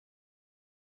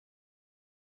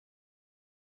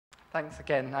Thanks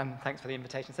again, thanks for the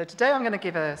invitation. So today I'm going to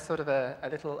give a sort of a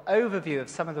little overview of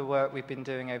some of the work we've been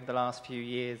doing over the last few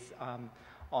years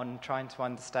on trying to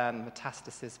understand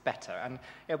metastasis better. And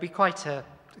it'll be quite a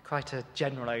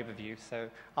general overview, so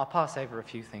I'll pass over a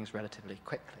few things relatively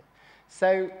quickly.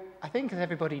 So I think, as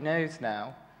everybody knows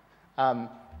now,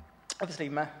 obviously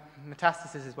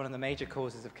metastasis is one of the major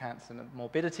causes of cancer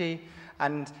morbidity,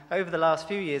 and over the last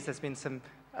few years there's been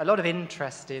a lot of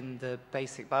interest in the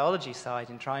basic biology side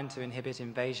in trying to inhibit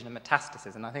invasion and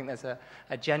metastasis, and I think there's a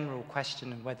general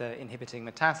question of whether inhibiting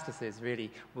metastasis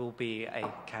really will be a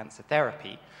cancer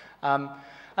therapy. And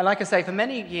like I say, for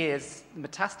many years,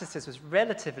 metastasis was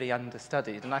relatively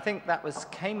understudied, and I think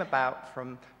that came about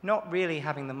from not really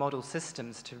having the model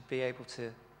systems to be able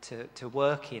to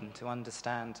work in, to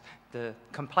understand the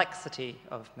complexity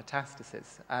of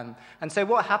metastasis. And so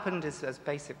what happened is, as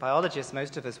basic biologists,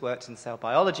 most of us worked in cell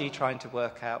biology trying to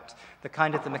work out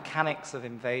the mechanics of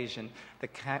invasion, the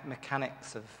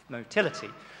mechanics of motility.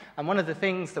 And one of the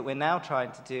things that we're now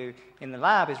trying to do in the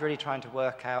lab is really trying to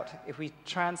work out, if we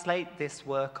translate this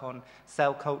work on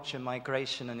cell culture,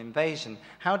 migration, and invasion,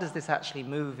 how does this actually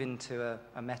move into a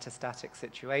metastatic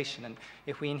situation? And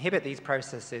if we inhibit these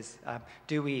processes,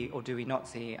 do we or do we not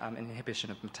see an inhibition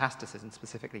of metastasis, and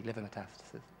specifically liver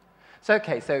metastasis?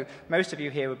 So most of you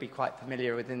here would be quite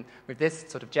familiar with this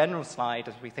sort of general slide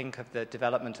as we think of the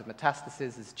development of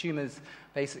metastasis as tumors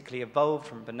basically evolve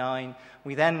from benign.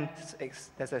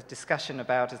 There's a discussion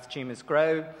about, as tumors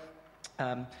grow,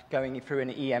 going through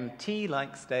an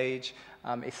EMT-like stage,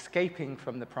 escaping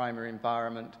from the primary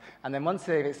environment, and then once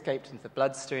they've escaped into the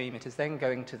bloodstream, it is then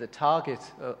going to the target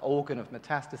organ of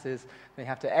metastasis. They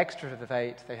have to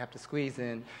extravasate, they have to squeeze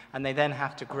in, and they then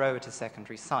have to grow at a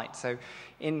secondary site. So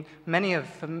in many of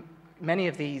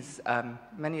these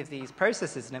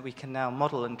processes that we can now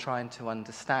model and try to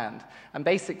understand. And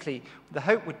basically, the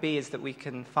hope would be is that we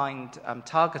can find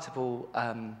targetable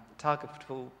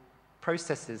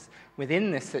processes within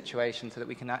this situation so that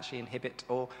we can actually inhibit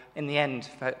or, in the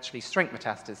end, virtually shrink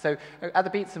metastasis. So at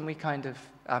the Beatson, we kind of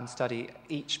study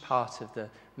each part of the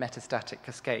metastatic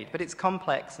cascade, but it's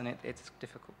complex and it's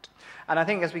difficult. And I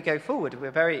think as we go forward,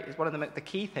 one of the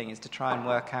key things is to try and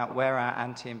work out where our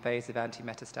anti-invasive,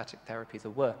 anti-metastatic therapies are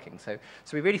working. So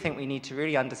we really think we need to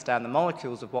really understand the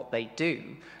molecules of what they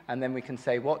do, and then we can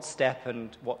say what step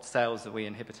and what cells are we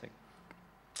inhibiting.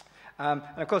 And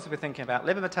of course, if we're thinking about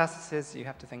liver metastasis, you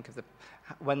have to think of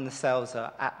when the cells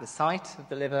are at the site of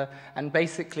the liver, and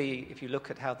basically, if you look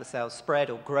at how the cells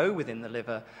spread or grow within the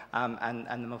liver and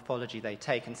the morphology they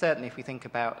take, and certainly if we think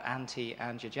about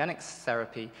anti-angiogenic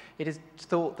therapy, it is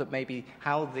thought that maybe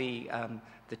how the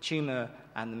tumor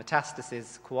and the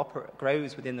metastasis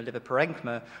grows within the liver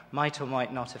parenchyma might or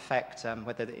might not affect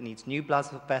whether it needs new blood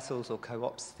vessels or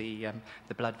co-opts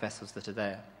the blood vessels that are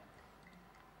there.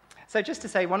 So just to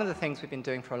say, one of the things we've been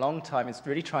doing for a long time is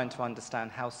really trying to understand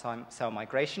how cell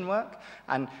migration work.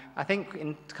 And I think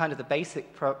in kind of the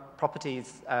basic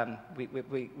properties,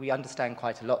 we understand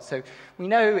quite a lot. So we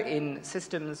know in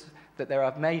systems that there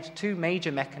are two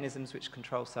major mechanisms which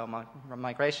control cell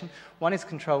migration. One is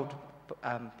controlled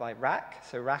by RAC.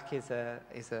 So RAC is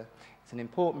an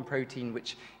important protein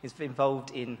which is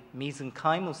involved in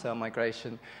mesenchymal cell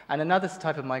migration, and another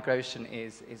type of migration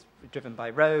is driven by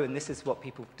Rho, and this is what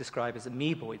people describe as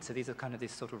amoeboid. So these are kind of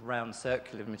this sort of round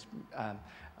circular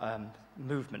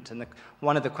movement, and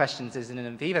one of the questions is, in an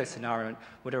in vivo scenario,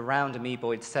 would a round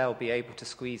amoeboid cell be able to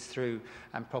squeeze through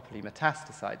and properly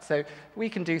metastasize? So we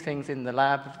can do things in the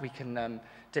lab. We can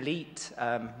delete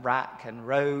RAC and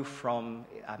Rho from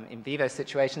in vivo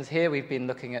situations. Here we've been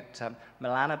looking at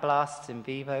melanoblasts in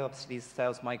vivo. Obviously these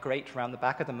cells migrate around the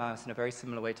back of the mouse in a very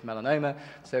similar way to melanoma,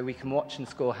 so we can watch and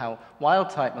score how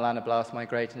wild-type melanoblasts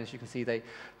migrate, and as you can see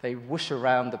they whoosh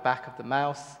around the back of the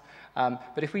mouse.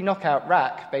 But if we knock out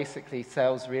RAC, basically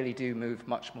cells really do move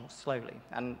much more slowly.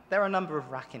 And there are a number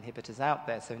of RAC inhibitors out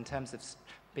there, so in terms of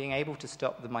being able to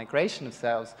stop the migration of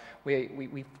cells,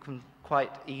 we can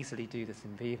quite easily do this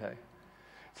in vivo.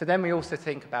 So then we also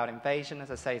think about invasion. As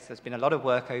I say, so there's been a lot of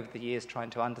work over the years trying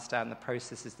to understand the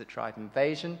processes that drive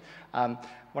invasion.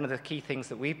 One of the key things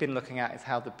that we've been looking at is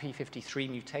how the p53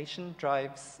 mutation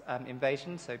drives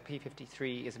invasion. So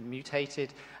p53 is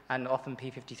mutated, and often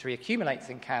p53 accumulates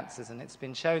in cancers, and it's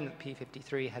been shown that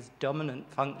p53 has dominant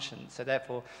function, so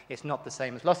therefore it's not the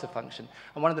same as loss of function.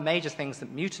 And one of the major things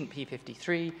that mutant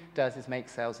p53 does is make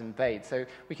cells invade. So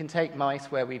we can take mice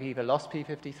where we've either lost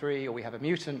p53 or we have a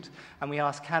mutant, and we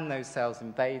ask can those cells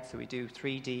invade? So we do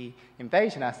 3D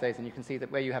invasion assays, and you can see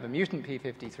that where you have a mutant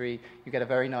p53, you get a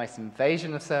very nice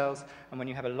invasion of cells, and when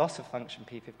you have a loss of function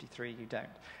p53, you don't.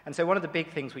 And so one of the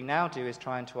big things we now do is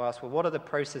trying to ask, well, what are the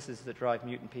processes that drive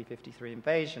mutant p53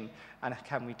 invasion, and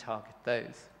can we target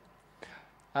those?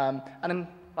 And then,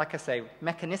 like I say,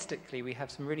 mechanistically, we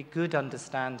have some really good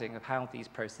understanding of how these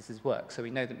processes work. So we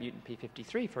know that mutant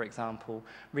p53, for example,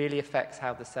 really affects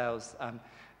how the cells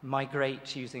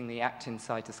migrate using the actin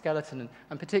cytoskeleton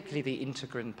and particularly the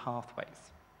integrin pathways.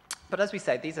 But as we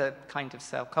say, these are kind of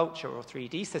cell culture or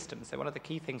 3D systems. So one of the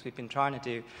key things we've been trying to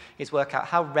do is work out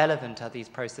how relevant are these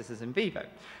processes in vivo.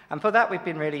 And for that, we've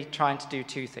been really trying to do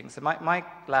two things. So my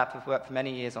lab have worked for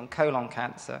many years on colon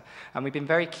cancer, and we've been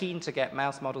very keen to get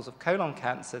mouse models of colon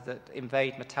cancer that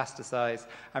invade, metastasize,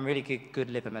 and really give good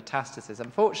liver metastasis.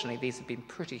 Unfortunately, these have been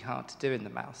pretty hard to do in the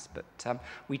mouse, but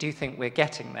we do think we're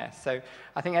getting there. So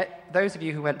I think those of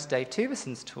you who went to Dave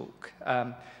Tuveson's talk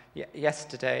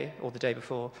yesterday or the day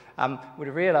before would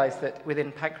have realized that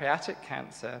within pancreatic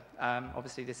cancer,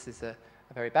 obviously this is a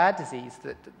very bad disease,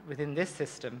 that within this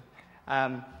system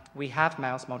we have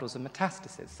mouse models of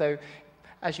metastasis. So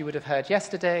as you would have heard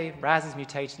yesterday, RAS is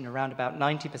mutated in around about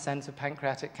 90% of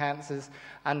pancreatic cancers,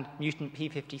 and mutant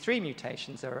p53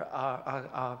 mutations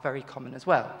are very common as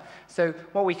well. So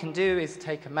what we can do is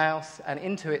take a mouse and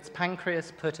into its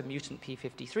pancreas put a mutant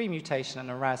p53 mutation and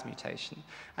a RAS mutation.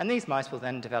 And these mice will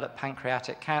then develop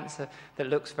pancreatic cancer that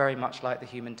looks very much like the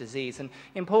human disease. And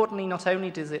importantly, not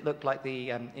only does it look like the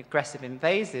aggressive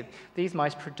invasive, these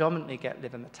mice predominantly get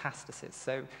liver metastasis.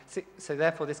 So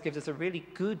therefore, this gives us a really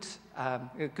good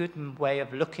way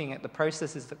of looking at the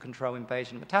processes that control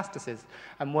invasion and metastasis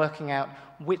and working out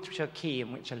which are key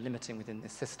and which are limiting within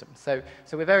this system. So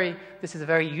this is a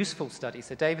very useful study.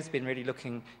 So Dave has been really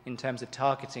looking in terms of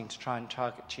targeting to try and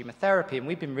target tumor therapy, and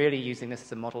we've been really using this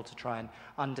as a model to try and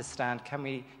understand, can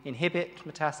we inhibit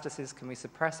metastasis, can we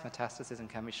suppress metastasis, and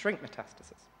can we shrink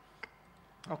metastasis?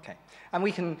 Okay, and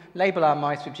we can label our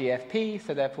mice with GFP,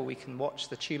 so therefore we can watch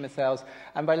the tumor cells,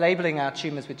 and by labeling our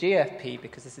tumors with GFP,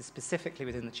 because this is specifically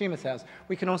within the tumor cells,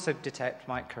 we can also detect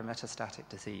micrometastatic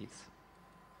disease.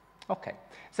 Okay,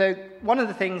 so one of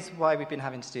the things why we've been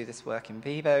having to do this work in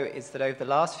vivo is that over the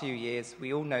last few years,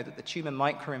 we all know that the tumor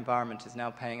microenvironment is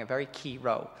now playing a very key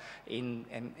role in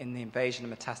the invasion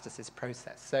and metastasis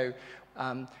process. So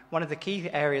one of the key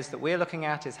areas that we're looking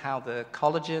at is how the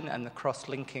collagen and the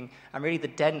cross-linking and really the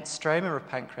dense stroma of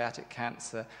pancreatic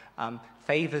cancer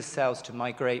favors cells to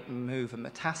migrate, move, and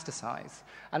metastasize,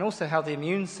 and also how the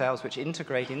immune cells which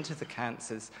integrate into the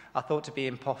cancers are thought to be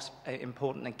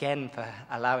important again for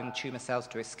allowing tumor cells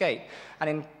to escape. And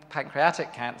in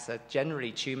pancreatic cancer,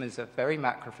 generally tumors are very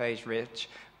macrophage-rich,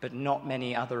 but not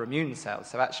many other immune cells.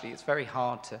 So actually it's very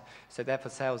hard to, so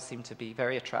therefore cells seem to be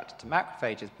very attracted to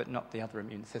macrophages, but not the other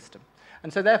immune system.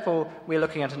 And so therefore we're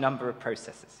looking at a number of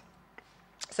processes.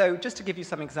 So just to give you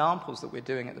some examples that we're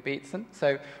doing at the Beatson,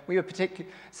 so we were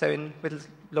with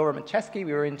Laura Macheski,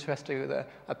 we were interested with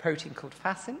a protein called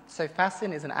FASN. So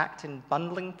FASN is an actin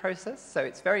bundling process, so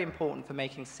it's very important for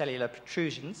making cellular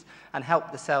protrusions and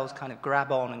help the cells kind of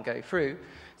grab on and go through.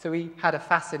 So we had a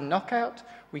FASN knockout,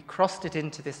 we crossed it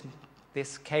into this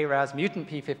KRAS mutant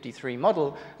p53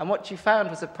 model, and what you found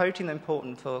was a protein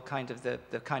important for kind of the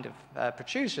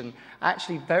protrusion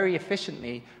actually very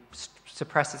efficiently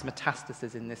suppresses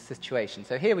metastasis in this situation.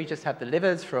 So here we just have the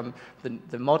livers from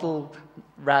the model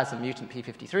RAS and mutant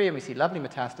p53, and we see lovely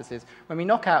metastasis. When we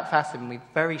knock out FASN, we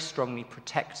very strongly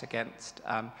protect against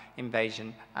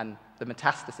invasion and the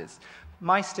metastasis.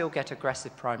 Mice still get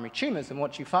aggressive primary tumors, and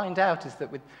what you find out is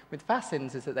that with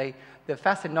FASNs is that the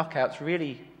FASN knockouts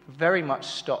really very much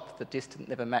stop the distant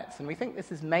liver mets, and we think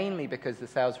this is mainly because the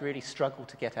cells really struggle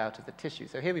to get out of the tissue.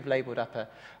 So here we've labeled up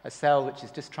a cell which is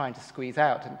just trying to squeeze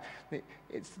out, and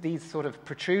it's these sort of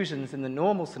protrusions in the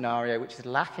normal scenario which is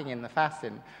lacking in the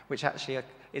FASN, which actually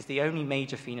is the only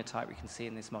major phenotype we can see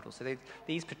in this model. So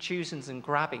these protrusions and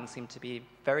grabbing seem to be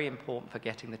very important for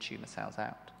getting the tumor cells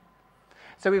out.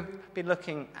 So we've been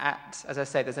looking at, as I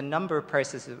say, there's a number of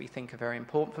processes that we think are very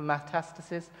important for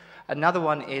metastasis. Another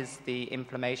one is the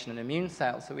inflammation and immune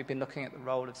cells. So we've been looking at the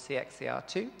role of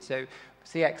CXCR2. So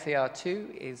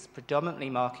CXCR2 is predominantly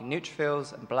marking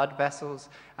neutrophils and blood vessels,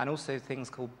 and also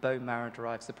things called bone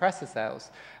marrow-derived suppressor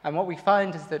cells. And what we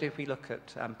find is that if we look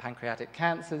at pancreatic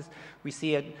cancers, we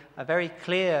see a very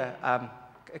clear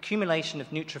accumulation of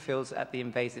neutrophils at the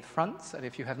invasive fronts, and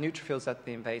if you have neutrophils at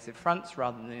the invasive fronts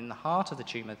rather than in the heart of the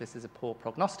tumor, this is a poor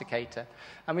prognosticator.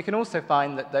 And we can also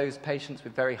find that those patients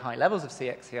with very high levels of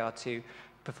CXCR2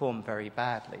 perform very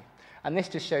badly. And this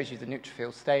just shows you the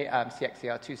neutrophil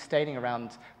CXCR2 staining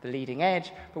around the leading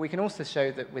edge, but we can also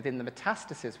show that within the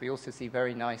metastasis, we also see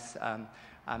very nice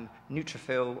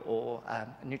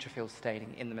neutrophil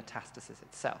staining in the metastasis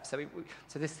itself. So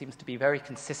this seems to be very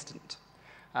consistent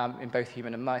in both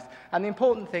human and mice. And the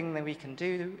important thing that we can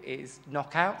do is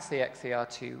knock out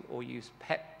CXCR2 or use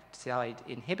peptide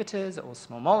inhibitors or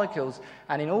small molecules.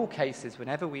 And in all cases,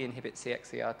 whenever we inhibit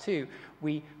CXCR2,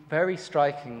 we very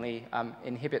strikingly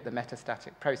inhibit the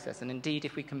metastatic process. And indeed,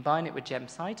 if we combine it with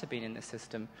gemcitabine in the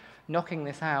system, knocking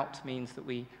this out means that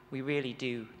we really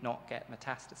do not get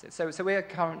metastasis. So we are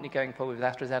currently going forward with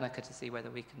AstraZeneca to see whether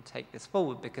we can take this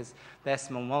forward, because their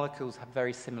small molecules have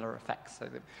very similar effects.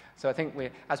 So I think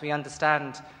as we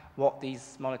understand what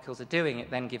these molecules are doing,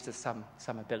 it then gives us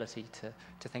some ability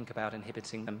to think about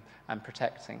inhibiting them and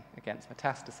protecting against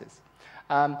metastasis.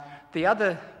 The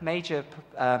other major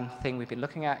thing we've been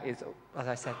looking at is, as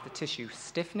I said, the tissue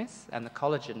stiffness and the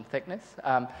collagen thickness.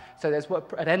 So there's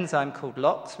an enzyme called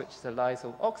LOX, which is a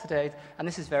lysyl oxidase, and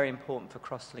this is very important for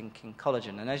cross-linking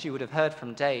collagen. And as you would have heard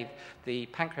from Dave, the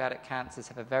pancreatic cancers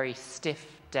have a very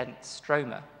stiff, dense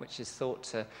stroma, which is thought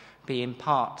to be in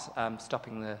part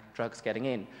stopping the drugs getting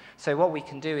in. So what we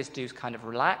can do is do kind of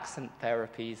relaxant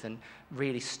therapies and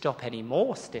really stop any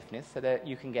more stiffness so that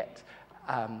you can get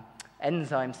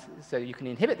enzymes, so you can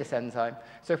inhibit this enzyme.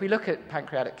 So if we look at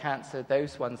pancreatic cancer,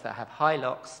 those ones that have high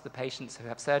LOX, the patients who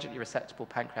have surgically resectable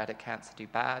pancreatic cancer do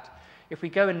bad. If we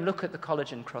go and look at the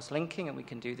collagen cross-linking, and we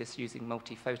can do this using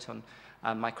multiphoton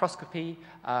microscopy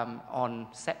on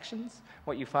sections,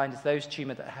 what you find is those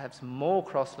tumours that have more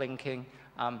cross-linking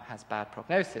has bad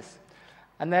prognosis.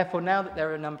 And therefore, now that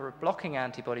there are a number of blocking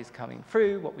antibodies coming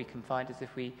through, what we can find is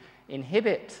if we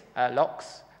inhibit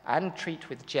LOX and treat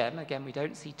with GEM, again, we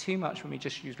don't see too much when we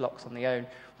just use LOX on the own,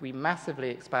 we massively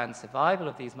expand survival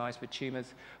of these mice with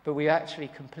tumours, but we actually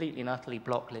completely and utterly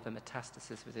block liver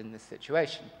metastasis within this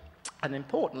situation. And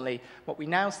importantly, what we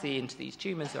now see into these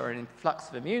tumours are an influx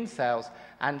of immune cells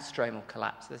and stromal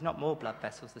collapse. There's not more blood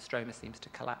vessels, the stroma seems to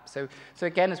collapse. So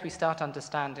again, as we start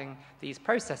understanding these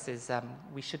processes,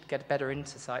 we should get better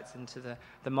insights into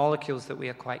the molecules that we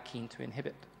are quite keen to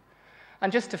inhibit.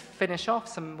 And just to finish off,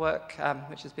 some work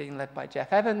which is being led by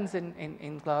Jeff Evans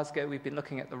in Glasgow. We've been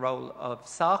looking at the role of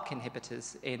SRC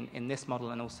inhibitors in this model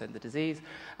and also in the disease.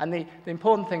 And the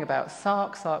important thing about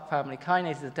SRC family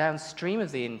kinases are downstream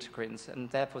of the integrins and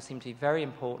therefore seem to be very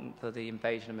important for the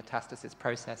invasion and metastasis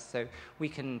process. So we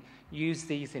can use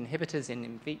these inhibitors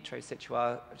in vitro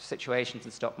situations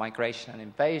and stop migration and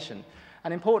invasion.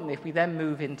 And importantly, if we then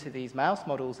move into these mouse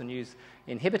models and use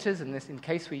inhibitors, and this in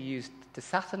case we used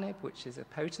dasatinib, which is a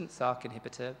potent SRC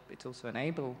inhibitor, it's also an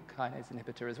Abl kinase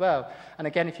inhibitor as well. And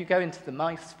again, if you go into the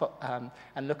mice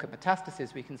and look at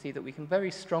metastasis, we can see that we can very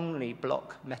strongly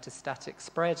block metastatic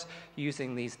spread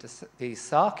using these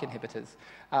SRC inhibitors.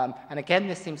 And again,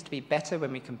 this seems to be better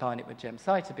when we combine it with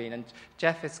gemcitabine. And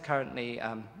Jeff is currently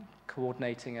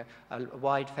coordinating a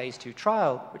wide phase 2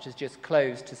 trial, which is just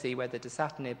closed, to see whether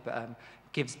dasatinib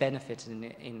gives benefit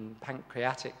in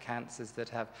pancreatic cancers that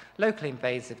have locally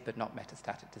invasive but not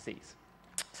metastatic disease.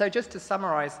 So just to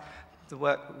summarize the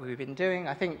work we've been doing,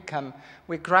 I think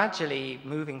we're gradually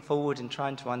moving forward in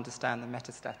trying to understand the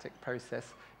metastatic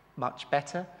process much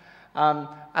better.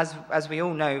 As we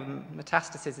all know,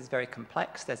 metastasis is very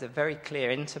complex. There's a very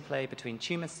clear interplay between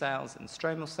tumor cells and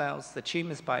stromal cells. The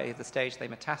tumors, by the stage they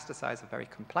metastasize, are very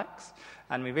complex,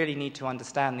 and we really need to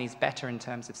understand these better in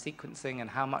terms of sequencing and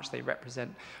how much they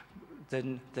represent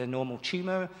the normal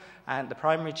tumor and the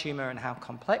primary tumor and how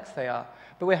complex they are.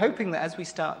 But we're hoping that as we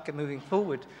start moving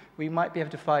forward, we might be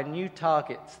able to find new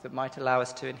targets that might allow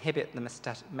us to inhibit the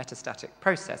metastatic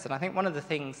process. And I think one of the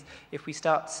things,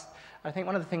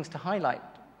 one of the things to highlight,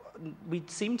 we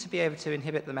seem to be able to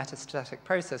inhibit the metastatic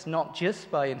process not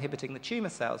just by inhibiting the tumor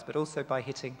cells, but also by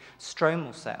hitting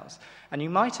stromal cells. And you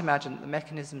might imagine that the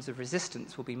mechanisms of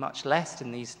resistance will be much less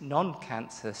in these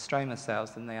non-cancer stroma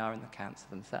cells than they are in the cancer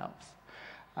themselves.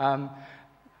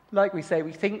 Like we say,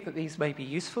 we think that these may be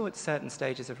useful at certain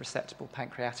stages of resectable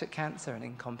pancreatic cancer and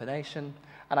in combination.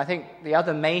 And I think the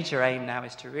other major aim now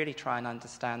is to really try and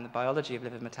understand the biology of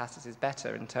liver metastases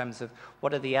better in terms of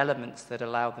what are the elements that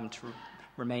allow them to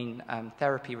remain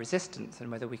therapy resistant,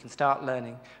 and whether we can start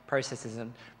learning processes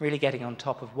and really getting on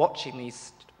top of watching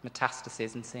these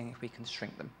metastases and seeing if we can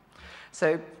shrink them.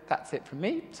 So that's it from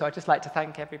me. So I'd just like to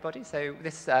thank everybody. So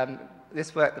this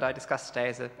work that I discussed today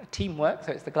is a teamwork.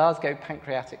 So it's the Glasgow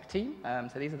pancreatic team.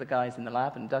 So these are the guys in the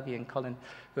lab, and Dougie and Colin,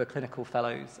 who are clinical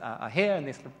fellows, are here. And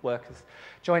this work is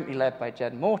jointly led by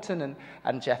Jen Morton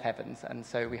and Jeff Evans. And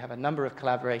so we have a number of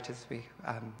collaborators.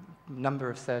 number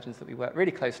of surgeons that we work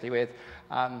really closely with,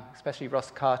 especially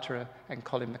Ross Carter and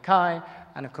Colin Mackay,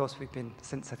 and of course we've been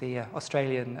since the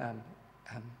Australian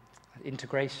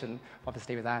integration,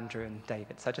 obviously with Andrew and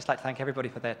David. So I'd just like to thank everybody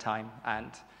for their time,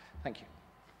 and thank you.